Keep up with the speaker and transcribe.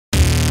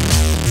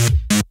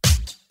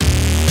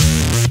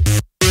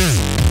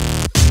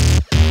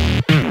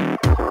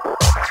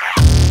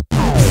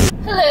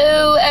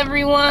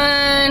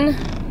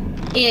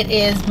It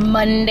is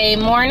Monday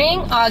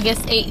morning,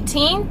 August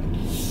 18th,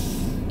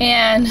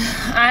 and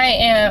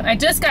I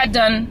just got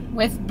done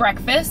with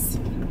breakfast.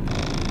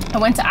 I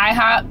went to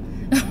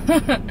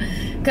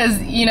IHOP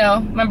because, you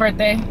know, my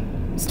birthday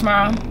is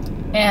tomorrow,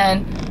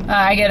 and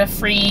I get a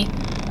free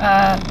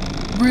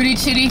Rudy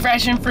Tooty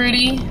Fresh and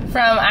Fruity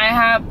from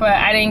IHOP, but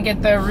I didn't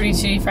get the Rudy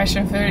Tooty Fresh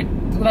and Fruity.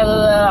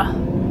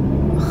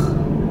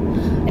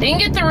 I didn't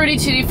get the Rudy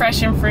Tooty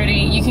Fresh and Fruity.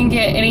 You can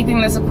get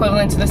anything that's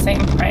equivalent to the same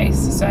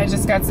price. So I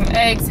just got some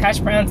eggs, hash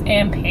browns,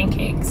 and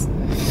pancakes.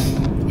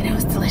 And it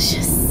was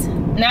delicious.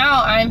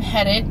 Now I'm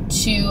headed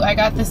to, I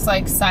got this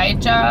like side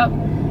job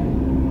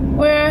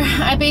where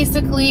I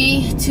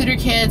basically tutor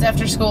kids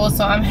after school.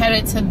 So I'm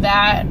headed to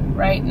that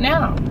right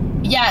now.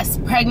 Yes,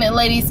 pregnant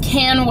ladies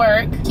can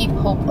work. Keep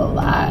hope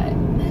alive.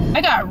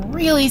 I got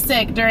really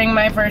sick during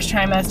my first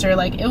trimester.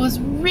 Like, it was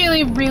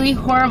really, really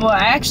horrible.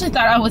 I actually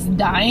thought I was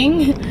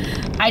dying.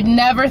 I'd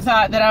never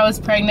thought that I was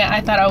pregnant.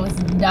 I thought I was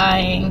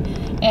dying.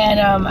 And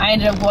I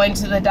ended up going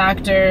to the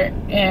doctor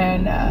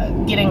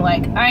and getting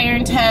like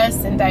iron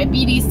tests and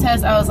diabetes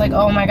tests. I was like,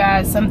 oh my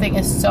God, something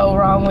is so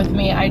wrong with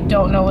me. I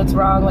don't know what's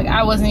wrong. Like,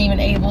 I wasn't even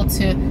able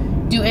to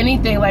do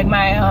anything. Like,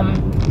 my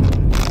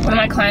one of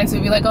my clients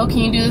would be like, oh, can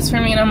you do this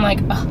for me? And I'm like,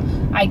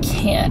 oh, I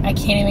can't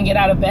even get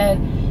out of bed.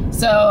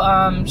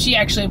 So she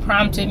actually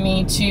prompted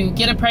me to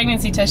get a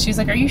pregnancy test. She was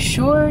like, are you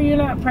sure you're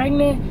not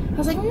pregnant? I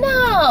was like,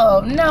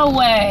 no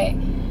way.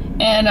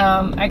 And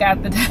I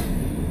got the test.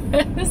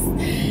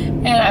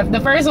 And the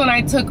first one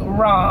I took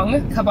wrong.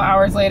 A couple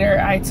hours later,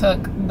 I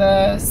took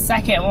the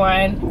second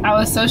one. I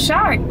was so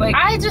shocked. Like,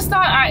 I just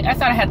thought, I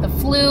thought I had the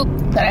flu,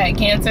 that I had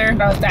cancer,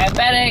 that I was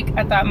diabetic.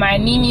 I thought my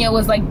anemia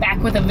was like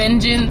back with a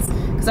vengeance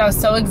because I was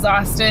so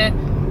exhausted.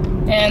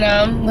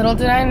 And little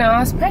did I know I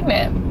was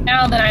pregnant.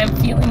 Now that I'm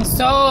feeling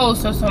so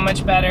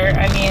much better,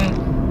 I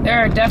mean, there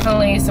are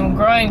definitely some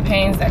growing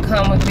pains that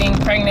come with being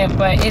pregnant,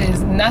 but it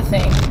is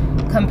nothing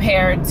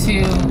compared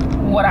to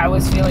what I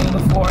was feeling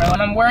before.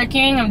 When I'm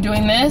working, I'm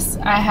doing this.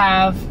 I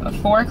have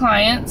 4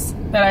 clients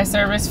that I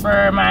service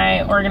for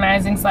my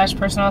organizing /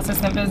 personal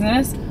assistant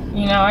business.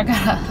 You know, I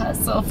gotta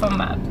hustle for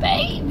my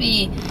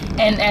baby.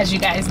 And as you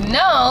guys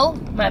know,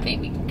 my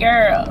baby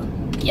girl,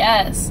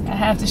 yes, I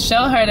have to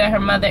show her that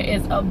her mother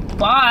is a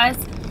boss.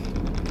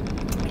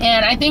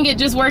 And I think it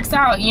just works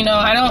out. You know,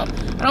 I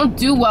don't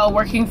do well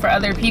working for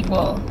other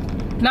people.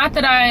 Not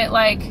that I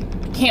like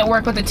can't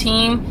work with a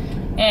team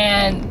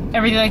and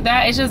everything like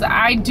that. It's just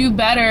I do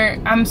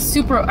better. I'm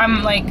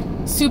like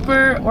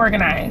super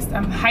organized.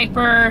 I'm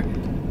hyper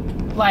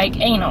like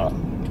anal.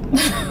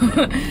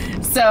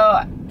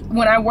 So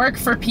when I work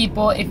for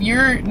people, if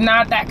you're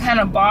not that kind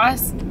of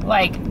boss,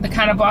 like the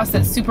kind of boss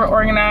that's super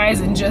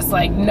organized and just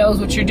like knows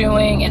what you're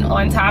doing and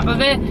on top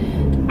of it,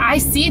 I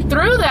see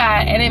through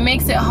that, and it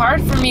makes it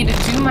hard for me to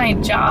do my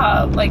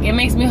job. Like, it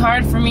makes it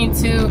hard for me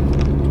to,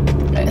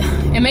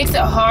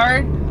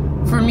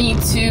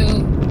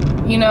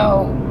 you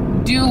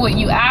know, do what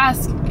you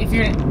ask if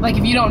you're, like,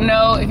 if you don't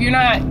know, if you're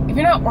not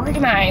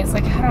organized.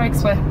 Like, how do I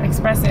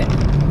express it?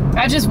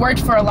 I've just worked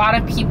for a lot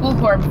of people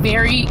who are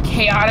very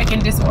chaotic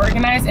and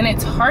disorganized, and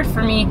it's hard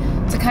for me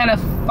to kind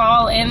of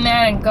fall in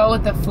that and go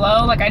with the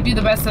flow. Like, I do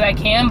the best that I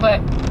can,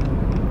 but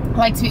I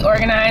like to be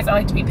organized. I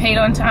like to be paid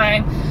on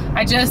time.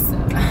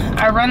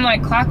 I run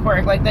like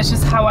clockwork. Like, that's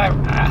just how I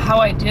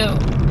do.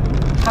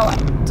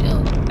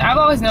 I've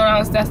always known I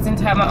was destined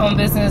to have my own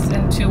business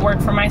and to work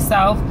for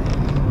myself.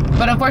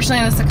 But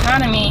unfortunately in this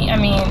economy, I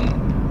mean,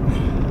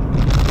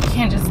 you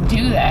can't just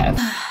do that.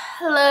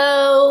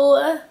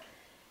 Hello.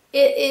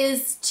 It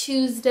is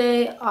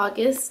Tuesday,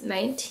 August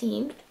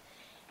 19th,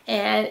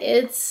 and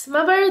it's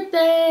my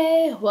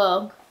birthday.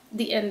 Well,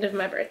 the end of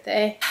my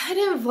birthday. I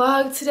didn't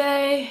vlog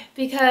today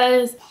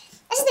because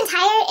I've just been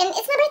tired, and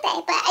it's my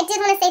birthday, but I did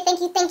want to say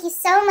thank you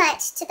so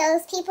much to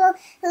those people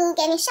who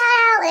gave me a shout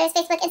out, whether it's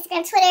Facebook,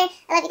 Instagram, Twitter.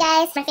 I love you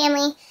guys, my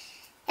family,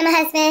 and my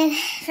husband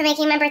for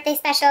making my birthday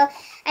special.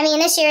 I mean,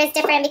 this year is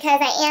different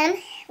because I am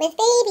with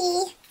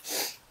baby,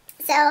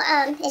 so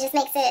it just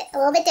makes it a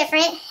little bit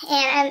different,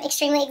 and I'm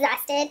extremely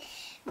exhausted,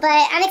 but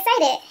I'm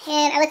excited,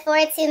 and I look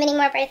forward to many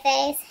more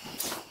birthdays.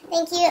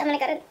 Thank you. I'm going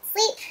to go to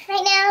sleep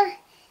right now,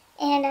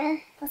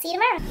 and we'll see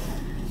you tomorrow.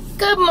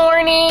 Good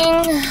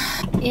morning.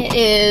 It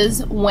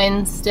is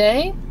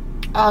Wednesday,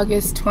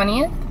 August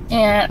 20th,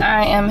 and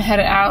I am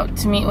headed out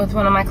to meet with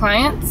one of my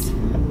clients.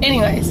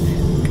 Anyways,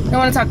 I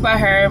want to talk about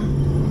her.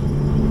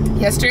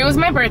 Yesterday was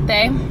my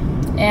birthday,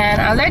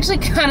 and I was actually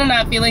kind of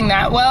not feeling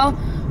that well,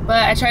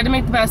 but I tried to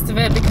make the best of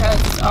it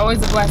because it's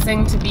always a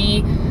blessing to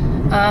be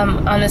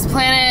on this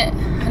planet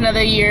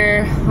another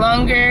year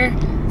longer.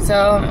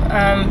 So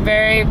I'm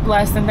very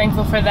blessed and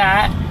thankful for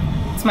that.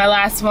 It's my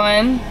last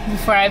one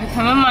before I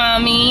become a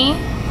mommy.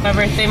 My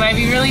birthday might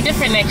be really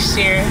different next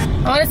year.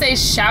 I want to say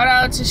shout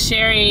out to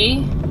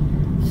Sherry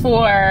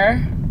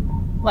for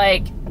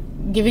like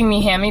giving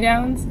me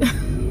hand-me-downs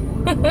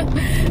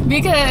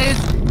because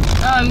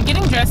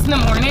getting dressed in the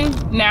morning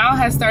now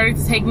has started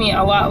to take me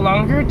a lot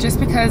longer just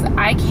because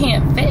I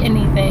can't fit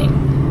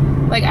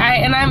anything. Like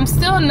I'm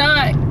still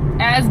not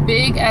as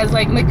big as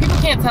like people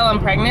can't tell I'm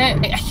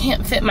pregnant. I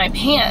can't fit my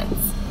pants.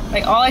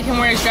 Like all I can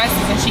wear is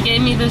dresses, and she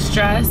gave me this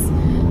dress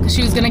because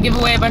she was gonna give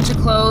away a bunch of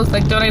clothes,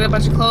 like donate a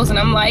bunch of clothes, and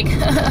I'm like,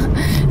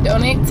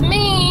 donate to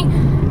me.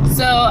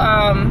 So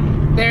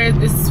there's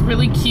this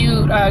really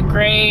cute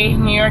gray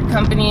New York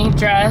company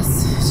dress.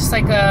 It's just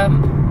like a, I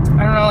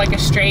don't know, like a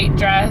straight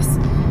dress,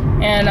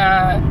 and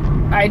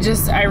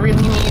I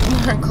really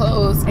need more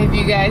clothes. If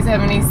you guys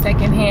have any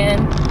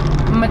secondhand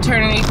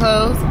maternity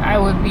clothes, I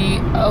would be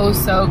oh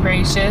so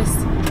gracious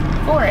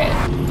for it.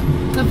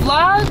 The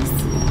vlogs,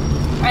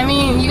 I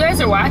mean, you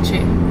guys are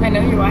watching. I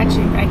know you're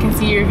watching. I can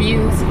see your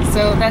views,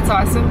 so that's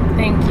awesome.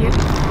 Thank you.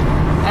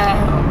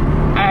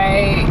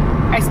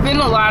 I spend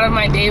a lot of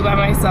my day by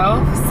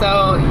myself,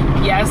 so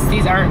yes,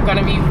 these are going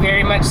to be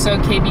very much so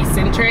KB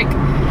centric,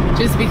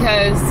 just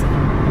because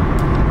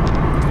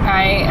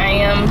I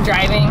am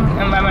driving.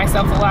 I'm by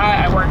myself a lot.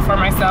 I work for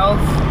myself.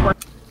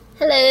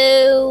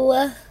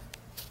 Hello,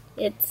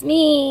 it's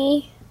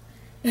me.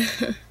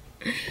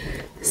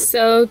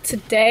 So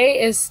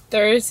today is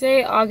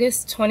Thursday,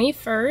 August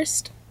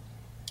 21st,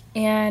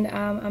 and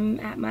I'm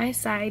at my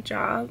side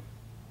job,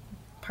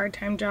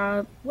 part-time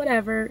job,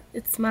 whatever.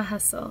 It's my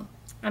hustle.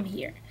 I'm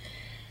here,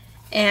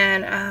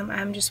 and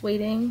I'm just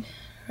waiting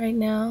right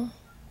now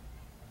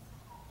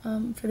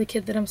for the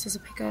kid that I'm supposed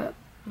to pick up.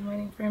 I'm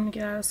waiting for him to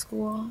get out of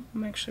school.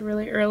 I'm actually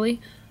really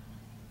early,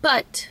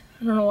 but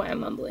I don't know why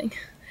I'm mumbling,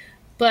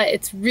 but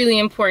it's really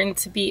important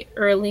to be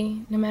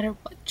early no matter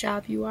what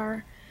job you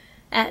are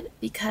at,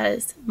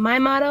 because my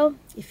motto,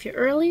 if you're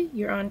early,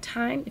 you're on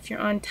time. If you're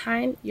on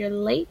time, you're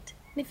late.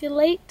 And if you're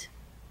late,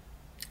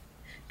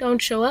 don't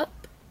show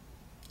up,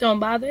 don't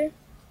bother,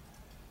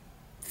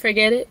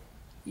 forget it,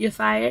 you're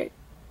fired.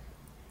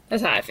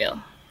 That's how I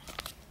feel.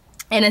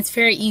 And it's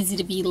very easy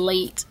to be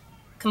late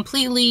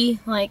completely,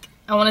 like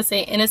I want to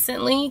say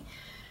innocently,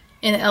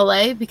 in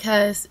LA,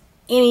 because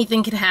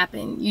anything can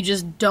happen. You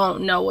just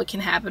don't know what can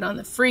happen on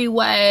the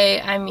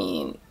freeway. I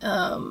mean,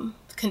 random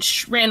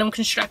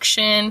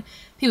construction,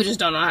 people just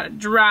don't know how to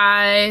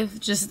drive,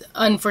 just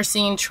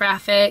unforeseen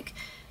traffic.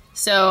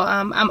 So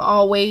I'm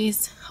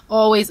always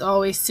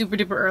super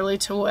duper early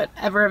to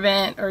whatever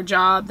event or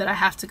job that I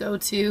have to go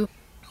to,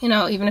 you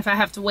know, even if I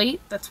have to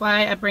wait. That's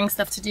why I bring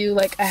stuff to do.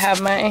 Like I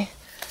have my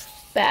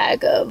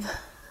bag of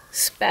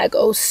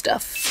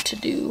stuff to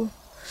do,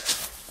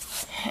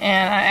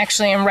 and I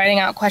actually am writing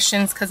out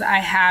questions because I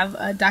have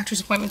a doctor's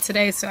appointment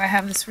today. So I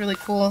have this really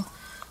cool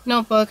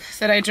notebook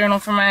that I journal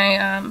for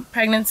my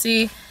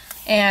pregnancy,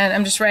 and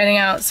I'm just writing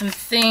out some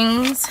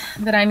things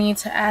that I need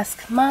to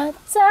ask my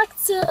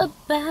doctor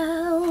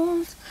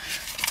about.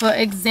 For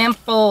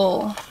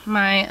example,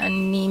 my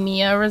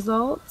anemia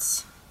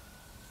results.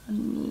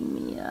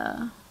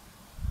 Anemia.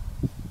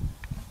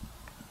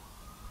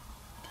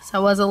 So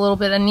I was a little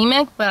bit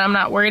anemic, but I'm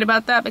not worried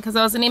about that because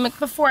I was anemic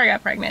before I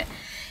got pregnant.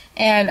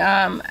 And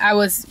I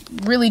was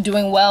really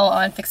doing well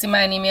on fixing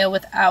my anemia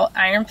without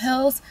iron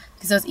pills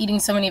because I was eating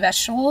so many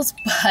vegetables,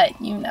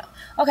 but you know.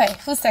 Okay,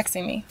 who's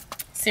texting me?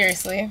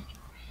 Seriously.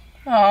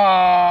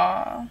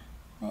 Aww.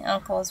 My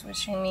uncle is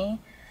wishing me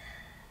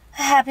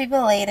a happy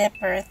belated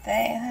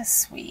birthday.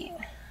 That's sweet.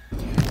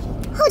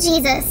 Oh,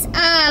 Jesus.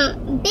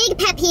 Big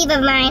pet peeve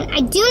of mine.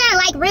 I do not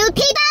like rude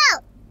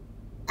people!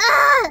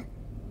 Ugh!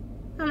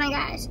 Oh my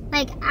gosh.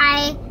 Like,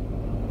 I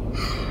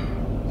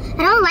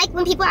don't like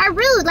when people are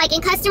rude, like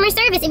in customer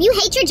service. If you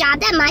hate your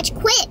job that much,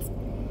 quit.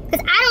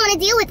 Because I don't want to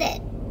deal with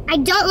it. I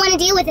don't want to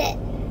deal with it.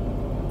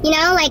 You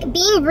know, like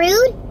being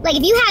rude, like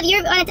if you have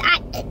your,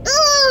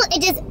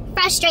 it just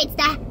frustrates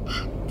that.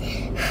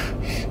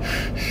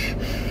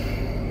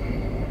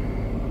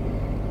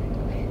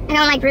 I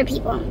don't like rude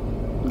people.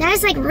 That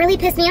just like really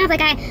pissed me off.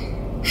 Like I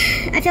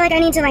feel like I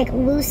need to like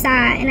woosah,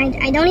 and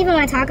I don't even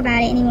want to talk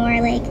about it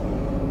anymore. Like,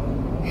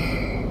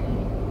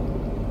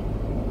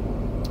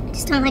 I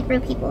just don't like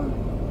rude people.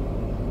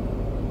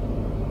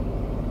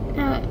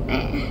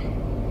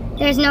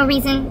 There's no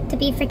reason to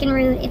be freaking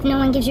rude if no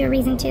one gives you a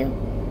reason to.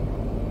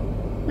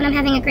 When I'm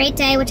having a great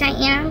day, which I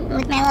am,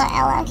 with my little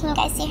Ella. Can you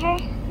guys see her?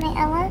 My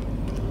Ella?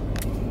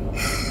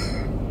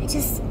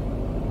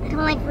 I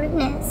don't like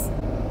rudeness.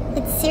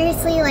 It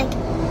seriously, like,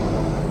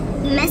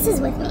 messes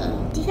with me.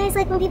 Do you guys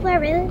like when people are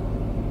rude?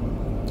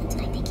 That's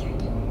what I figured.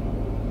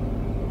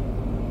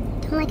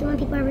 Don't like it when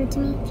people are rude to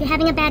me. If you're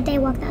having a bad day,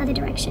 walk the other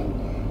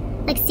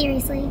direction. Like,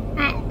 seriously.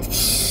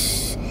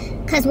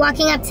 Because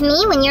walking up to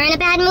me when you're in a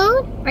bad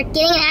mood or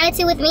getting an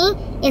attitude with me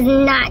is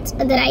not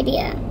a good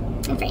idea.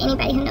 And for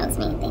anybody who knows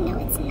me, they know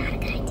it's not a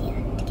good idea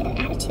to get an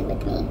attitude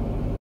with me.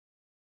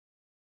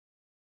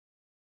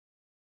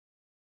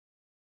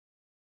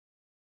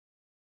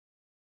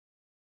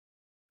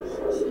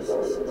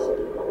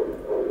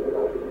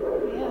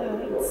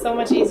 Yeah, it's so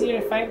much easier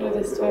to fight with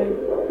this toy.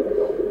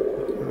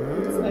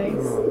 It's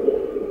nice.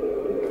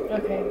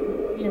 Okay,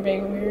 you're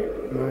being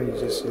weird. No, you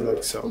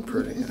look so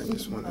pretty. I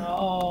just want to.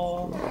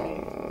 Oh, okay.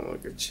 Oh,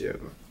 look at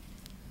you.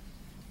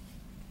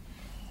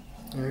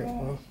 All right,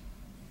 well.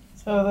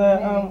 So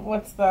the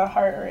what's the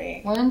heart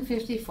rate?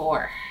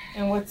 154.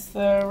 And what's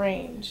the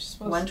range?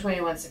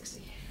 120,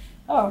 160.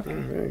 Oh, okay.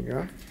 There you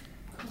go.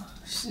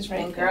 She's right.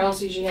 And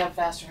girls usually have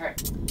faster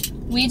heart.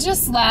 We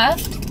just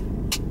left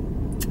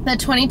the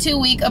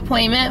 22-week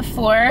appointment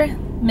for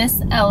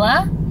Miss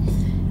Ella,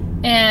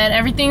 and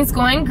everything's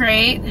going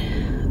great.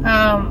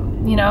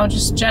 You know,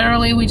 just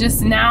generally,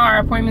 now our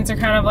appointments are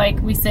kind of like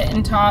we sit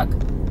and talk,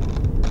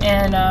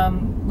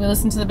 and we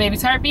listen to the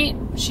baby's heartbeat.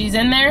 She's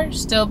in there,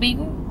 still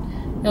beating.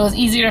 It was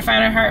easier to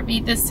find her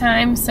heartbeat this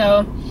time,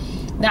 so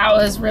that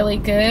was really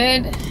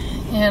good.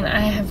 And I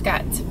have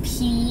got to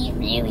pee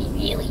really,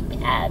 really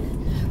bad.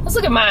 Let's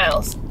look at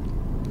Miles.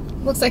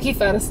 Looks like he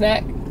found a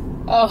snack.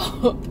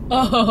 Oh,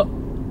 oh.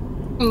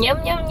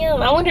 Yum, yum,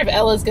 yum. I wonder if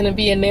Ella's gonna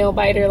be a nail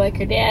biter like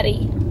her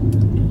daddy.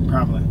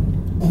 Probably.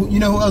 You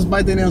know who else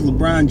bite their nails?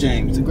 LeBron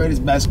James, the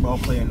greatest basketball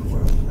player in the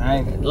world.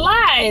 Right?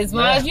 Lies,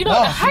 Miles. Yeah. You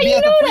don't. How you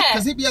know that?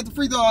 Because he be at the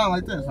free throw line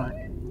like this,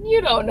 right?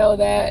 You don't know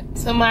that.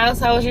 So, Miles,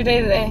 how was your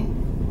day today?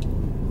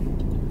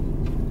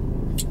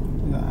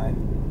 Alright.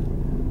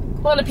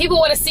 Well, the people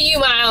want to see you,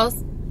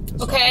 Miles.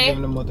 That's Okay. why I'm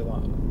giving them what they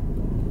want.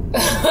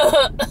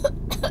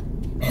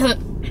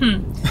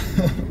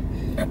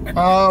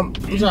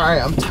 It's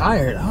alright. I'm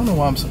tired. I don't know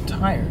why I'm so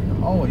tired.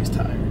 I'm always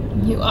tired.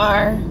 You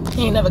are.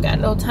 You ain't never got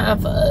no time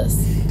for us.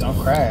 Don't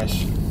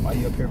crash. Why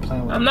you up here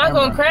playing with I'm the not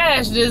gonna camera?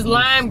 crash. This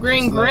lime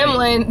green It's like-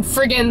 gremlin,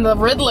 friggin' the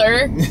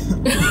Riddler.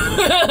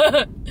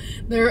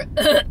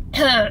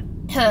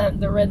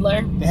 The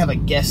Riddler. They have a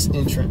guest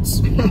entrance.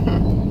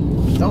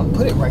 Don't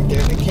put it right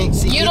there. They can't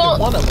see You either don't,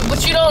 one of them.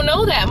 but you don't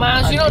know that,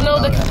 Miles. You I don't do know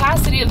know the that.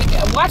 capacity of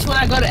the. Watch when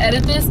I go to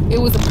edit this. It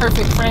was a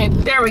perfect frame.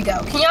 There we go.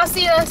 Can y'all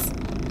see us?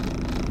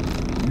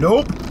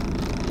 Nope.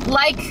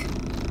 Like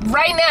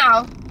right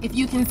now, if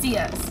you can see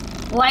us,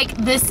 like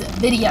this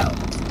video.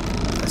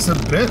 It's a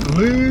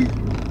Bentley.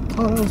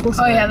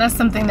 Oh yeah, that's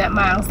something that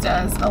Miles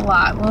does a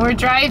lot. When we're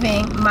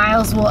driving,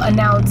 Miles will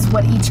announce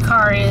what each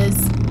car is.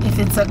 If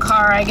it's a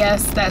car, I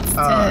guess that's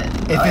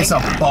If it's a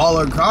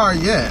baller car,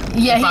 yeah.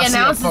 Yeah, If I he see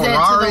a announces it to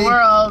Ferrari, the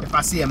world. If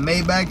I see a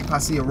Maybach, if I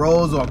see a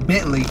Rolls or a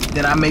Bentley,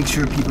 then I make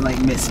sure people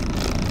ain't missing.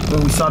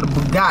 When we saw the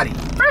Bugatti,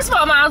 First of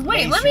all, Miles,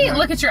 wait, let me Sure.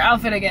 look at your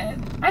outfit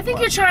again. I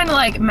think you're trying to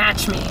like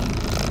match me.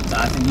 so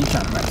I think you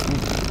trying to match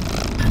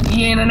me.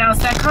 You ain't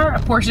announced that car? A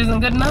Porsche isn't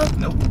good enough?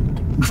 Nope.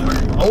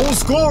 Old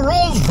school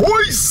Rolls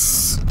Royce.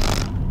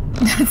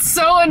 It's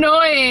so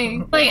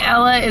annoying. Like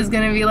Ella is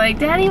gonna be like,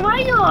 Daddy,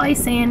 why are you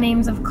always saying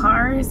names of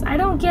cars? I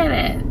don't get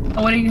it.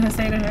 Oh, what are you gonna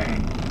say to her?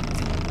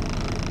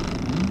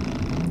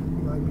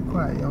 Be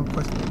quiet. Y'all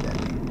question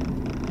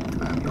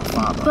daddy. I'm your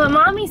father. But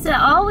Mommy said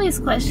always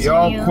question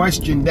Y'all you.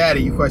 question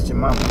daddy. You question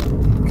mama.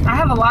 I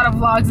have a lot of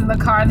vlogs in the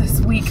car this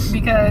week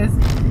because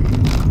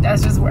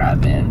that's just where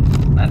I've been.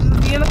 I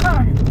just be in the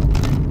car.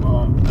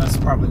 Well, that's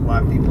probably why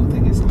people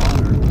think it's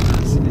longer.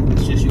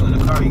 It's just you in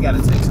the car. You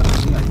gotta take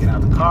something. You gotta get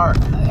out of the car.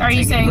 Are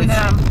you take it saying with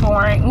that you. I'm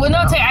boring? Well, no,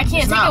 I can't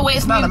It's take not, it away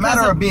It's from you not a matter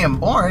because of being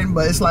boring,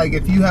 but it's like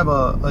if you have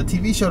a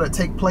TV show that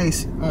takes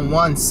place on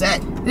one set.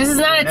 this is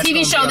not a that's TV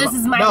gonna show. be This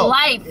is my no,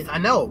 life. I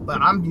know,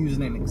 but I'm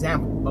using an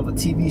example of a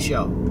TV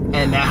show,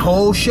 and that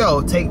whole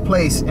show take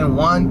place in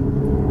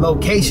one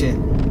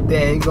location.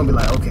 Then you're gonna be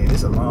like, okay, this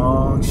is a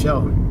long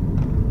show.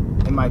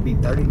 It might be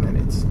 30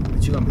 minutes,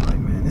 but you're gonna be like,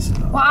 man, this is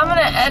long. Well, I'm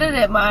gonna edit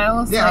it,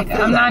 Miles. Yeah, like, I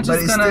feel I'm that, not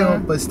just gonna.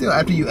 but still,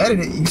 after you edit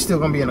it, you still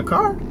gonna be in the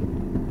car.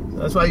 So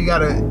that's why you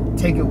gotta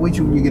take it with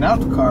you when you get out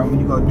the car, when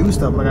you go do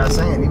stuff. Like I was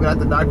saying, even at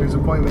the doctor's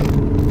appointment.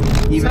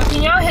 Even So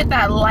can y'all hit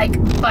that like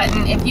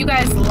button if you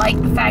guys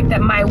like the fact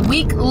that my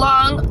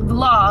week-long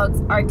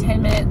vlogs are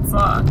 10 minutes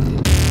long?